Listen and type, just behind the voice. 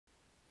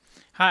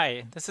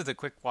Hi, this is a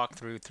quick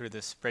walkthrough through the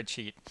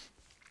spreadsheet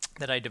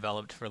that I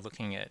developed for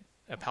looking at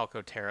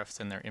OPALCO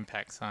tariffs and their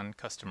impacts on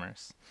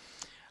customers.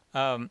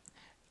 Um,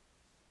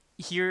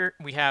 Here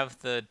we have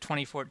the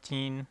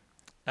 2014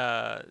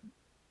 uh,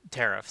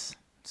 tariffs.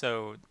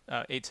 So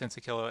 8 cents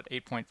a kilowatt,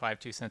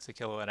 8.52 cents a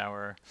kilowatt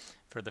hour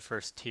for the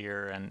first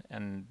tier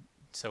and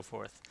so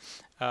forth.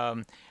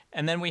 And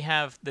then we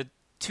have the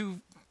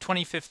two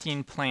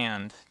 2015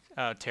 planned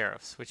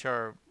tariffs, which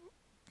are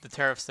the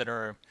tariffs that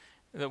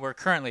we're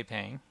currently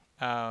paying,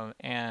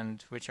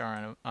 and which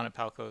are on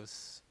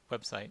OPALCO's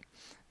website.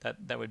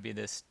 That would be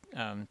this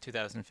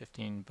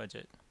 2015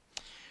 budget.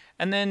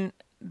 And then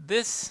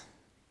this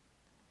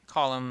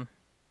column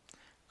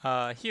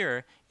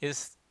here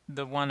is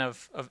the one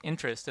of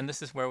interest, and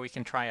this is where we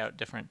can try out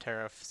different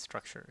tariff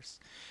structures.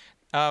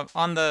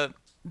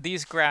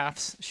 These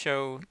graphs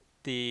show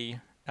the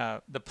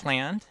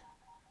planned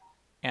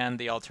and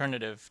the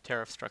alternative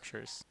tariff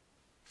structures.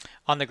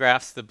 On the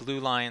graphs, the blue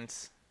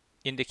lines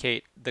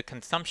indicate the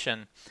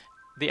consumption,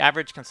 the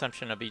average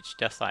consumption of each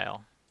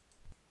decile.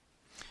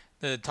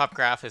 The top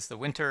graph is the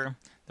winter,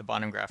 the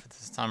bottom graph is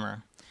the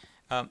summer.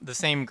 The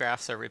same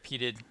graphs are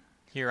repeated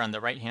here on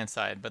the right-hand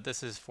side, but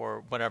this is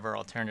for whatever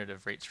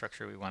alternative rate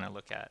structure we want to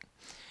look at.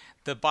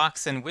 The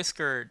box and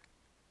whisker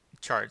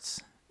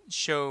charts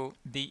show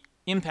the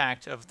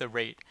impact of the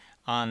rate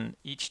on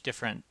each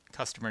different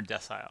customer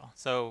decile.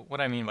 So what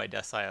I mean by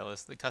decile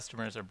is the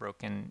customers are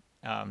broken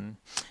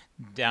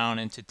down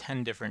into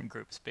 10 different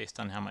groups based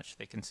on how much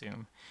they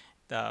consume.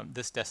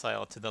 This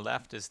decile to the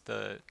left is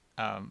the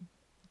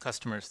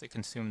customers that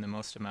consume the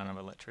most amount of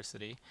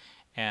electricity,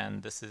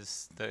 and this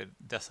is the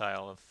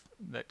decile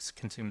that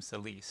consumes the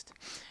least.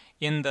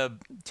 In the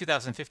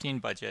 2015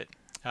 budget,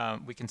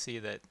 we can see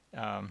that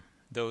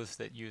those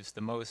that use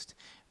the most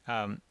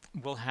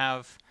will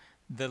have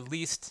the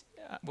least,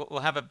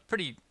 will have a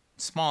pretty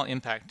small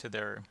impact to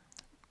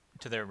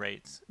their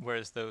rates,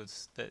 whereas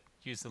those that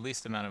use the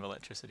least amount of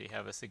electricity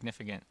have a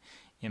significant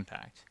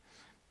impact.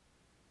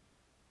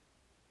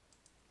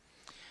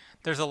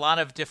 There's a lot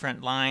of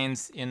different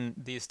lines in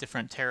these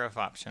different tariff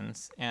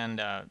options,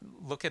 and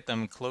look at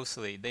them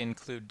closely. They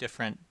include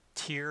different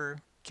tier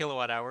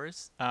kilowatt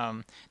hours,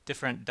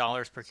 different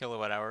dollars per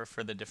kilowatt hour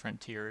for the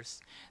different tiers.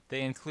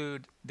 They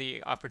include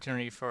the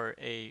opportunity for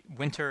a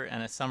winter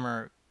and a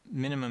summer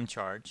minimum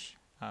charge,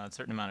 a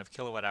certain amount of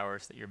kilowatt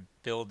hours that you're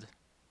billed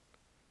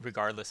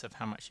regardless of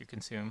how much you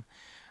consume,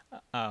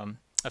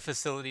 a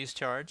facilities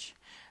charge,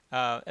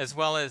 as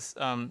well as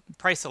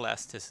price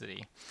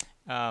elasticity,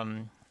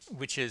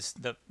 which is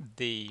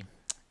the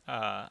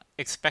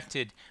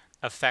expected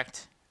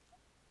effect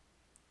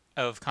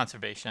of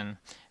conservation,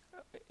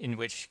 in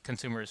which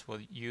consumers will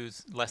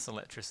use less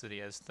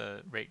electricity as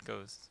the rate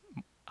goes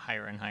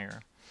higher and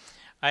higher.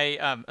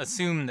 I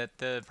assume that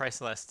the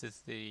price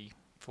elasticity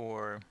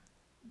for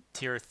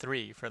tier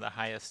 3, for the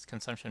highest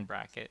consumption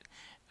bracket,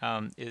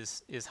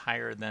 is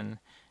higher than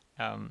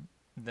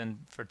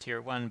for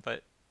tier 1,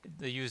 but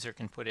the user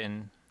can put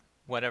in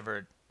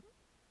whatever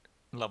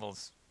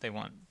levels they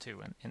want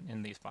to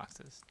in these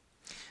boxes.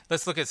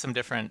 Let's look at some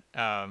different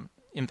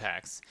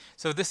impacts.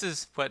 So this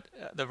is what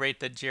the rate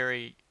that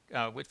Jerry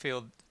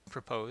Whitfield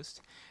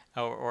proposed,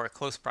 or a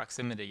close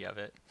proximity of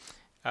it.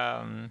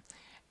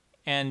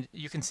 And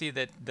you can see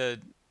that the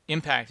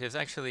impact is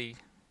actually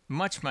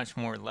much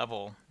more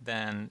level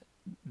than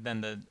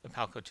the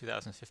OPALCO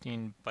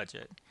 2015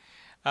 budget.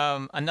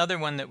 Another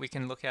one that we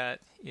can look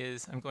at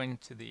is, I'm going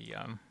to the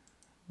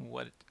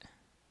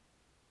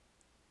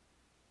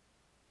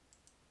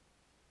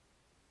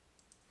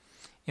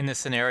in the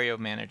scenario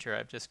manager,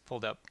 I've just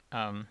pulled up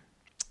a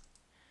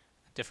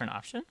different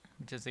option,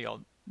 which is the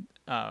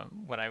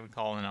what I would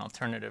call an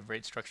alternative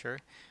rate structure,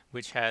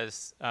 which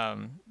has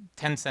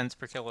 10 cents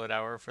per kilowatt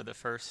hour for the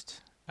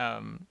first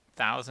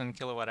 1,000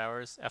 kilowatt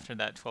hours. After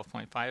that,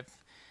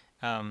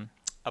 12.5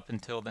 up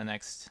until the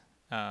next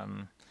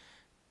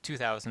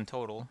 2,000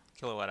 total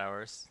kilowatt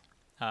hours.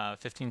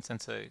 15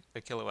 cents a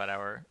kilowatt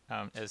hour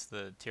as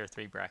the tier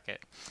 3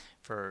 bracket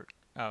for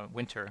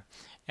winter.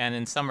 And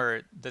in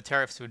summer, the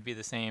tariffs would be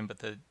the same, but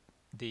the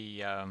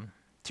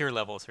tier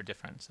levels are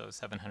different, so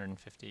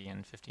 750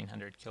 and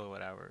 1,500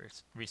 kilowatt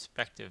hours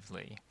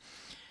respectively.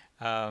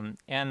 And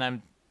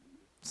I'm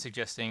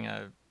suggesting,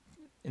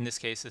 in this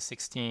case, a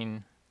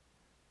 $16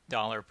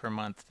 per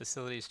month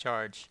facilities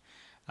charge,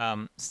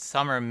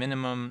 summer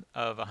minimum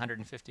of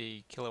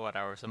 150 kilowatt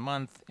hours a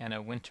month, and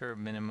a winter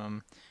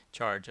minimum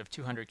charge of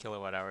 200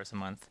 kilowatt hours a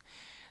month.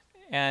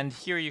 And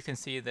here you can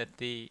see that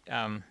the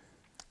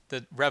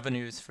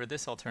revenues for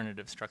this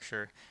alternative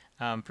structure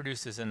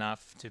produces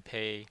enough to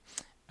pay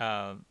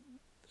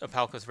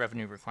OPALCO's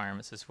revenue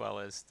requirements, as well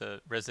as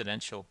the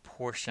residential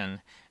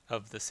portion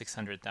of the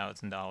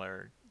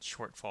 $600,000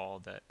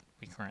 shortfall that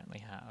we currently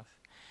have.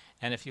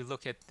 And if you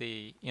look at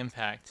the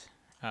impact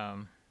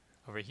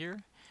over here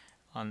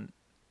on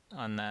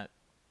that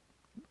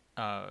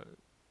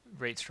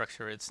rate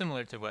structure, it's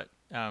similar to what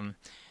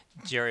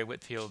Jerry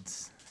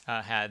Whitfield's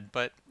had,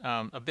 but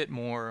a bit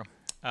more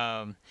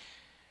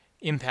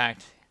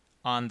impact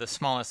on the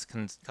smallest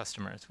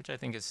customers, which I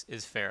think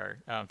is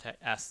fair, to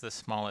ask the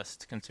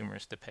smallest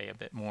consumers to pay a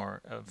bit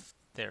more of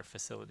their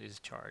facilities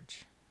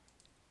charge.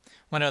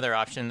 One other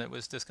option that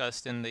was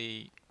discussed in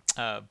the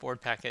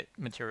board packet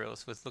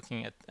materials was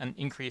looking at an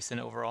increase in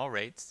overall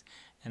rates,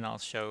 and I'll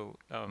show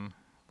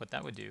what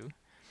that would do.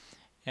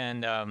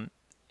 And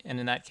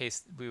in that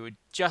case, we would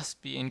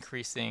just be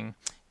increasing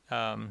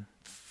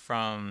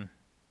from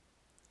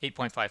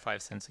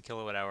 8.55 cents a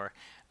kilowatt hour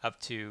up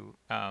to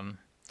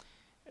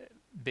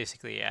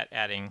basically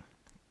adding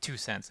 2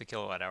 cents a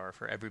kilowatt hour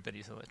for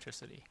everybody's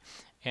electricity.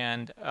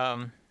 And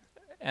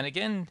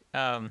again,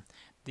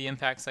 the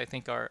impacts, I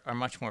think, are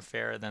much more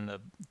fair than the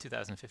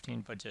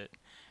 2015 budget.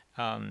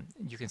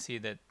 You can see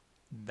that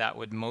that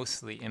would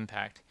mostly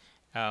impact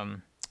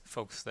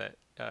folks that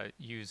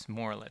use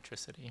more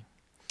electricity,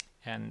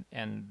 and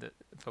the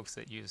folks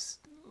that use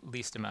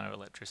least amount of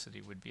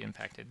electricity would be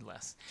impacted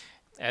less,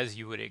 as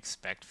you would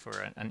expect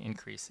for an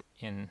increase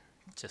in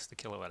just the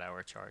kilowatt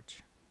hour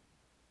charge.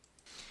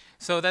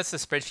 So that's the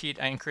spreadsheet.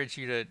 I encourage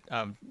you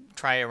to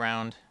try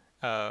around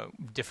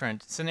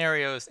different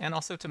scenarios, and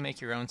also to make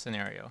your own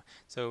scenario.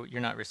 So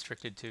you're not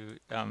restricted to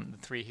the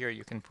 3 here.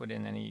 You can put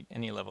in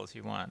any levels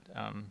you want.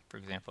 For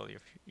example,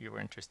 if you were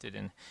interested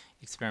in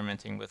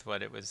experimenting with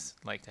what it was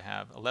like to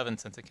have 11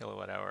 cents a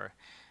kilowatt hour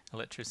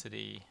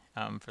electricity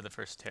for the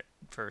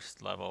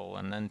first level,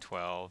 and then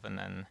 12, and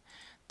then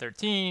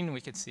 13,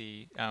 we could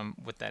see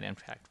what that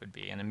impact would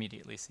be and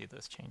immediately see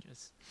those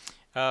changes.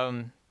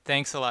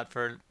 Thanks a lot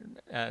for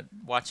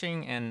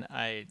watching, and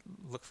I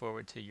look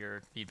forward to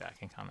your feedback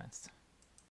and comments.